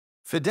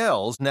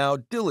Fidel's now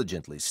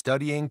diligently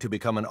studying to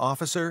become an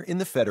officer in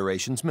the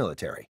Federation's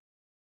military.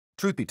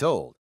 Truth be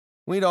told,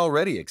 we'd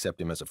already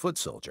accepted him as a foot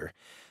soldier,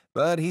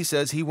 but he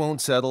says he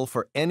won't settle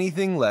for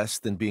anything less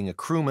than being a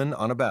crewman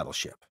on a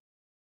battleship.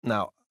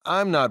 Now,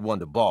 I'm not one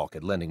to balk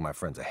at lending my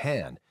friends a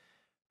hand,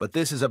 but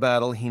this is a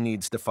battle he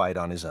needs to fight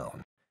on his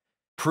own.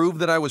 Prove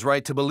that I was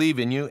right to believe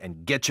in you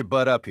and get your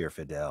butt up here,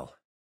 Fidel.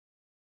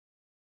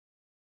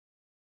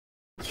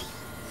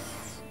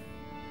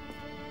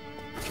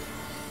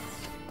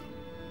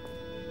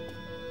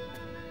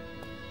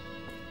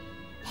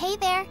 Hey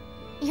there.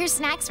 Your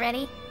snack's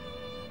ready.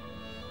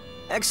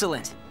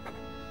 Excellent.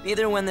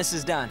 Either when this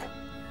is done.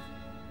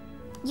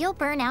 You'll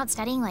burn out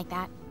studying like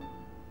that.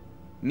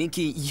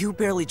 Miki, you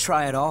barely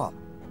try at all.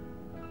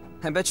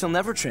 I bet you'll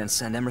never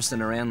transcend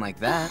Emerson Aran like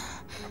that.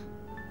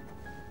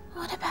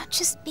 What about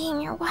just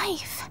being your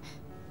wife?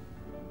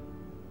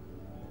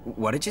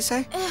 What did you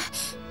say?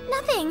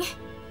 Nothing.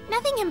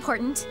 Nothing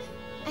important.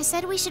 I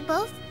said we should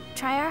both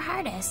try our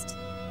hardest.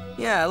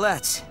 Yeah,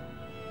 let's.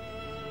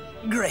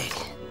 Great.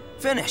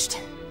 Finished.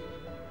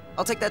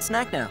 I'll take that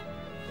snack now.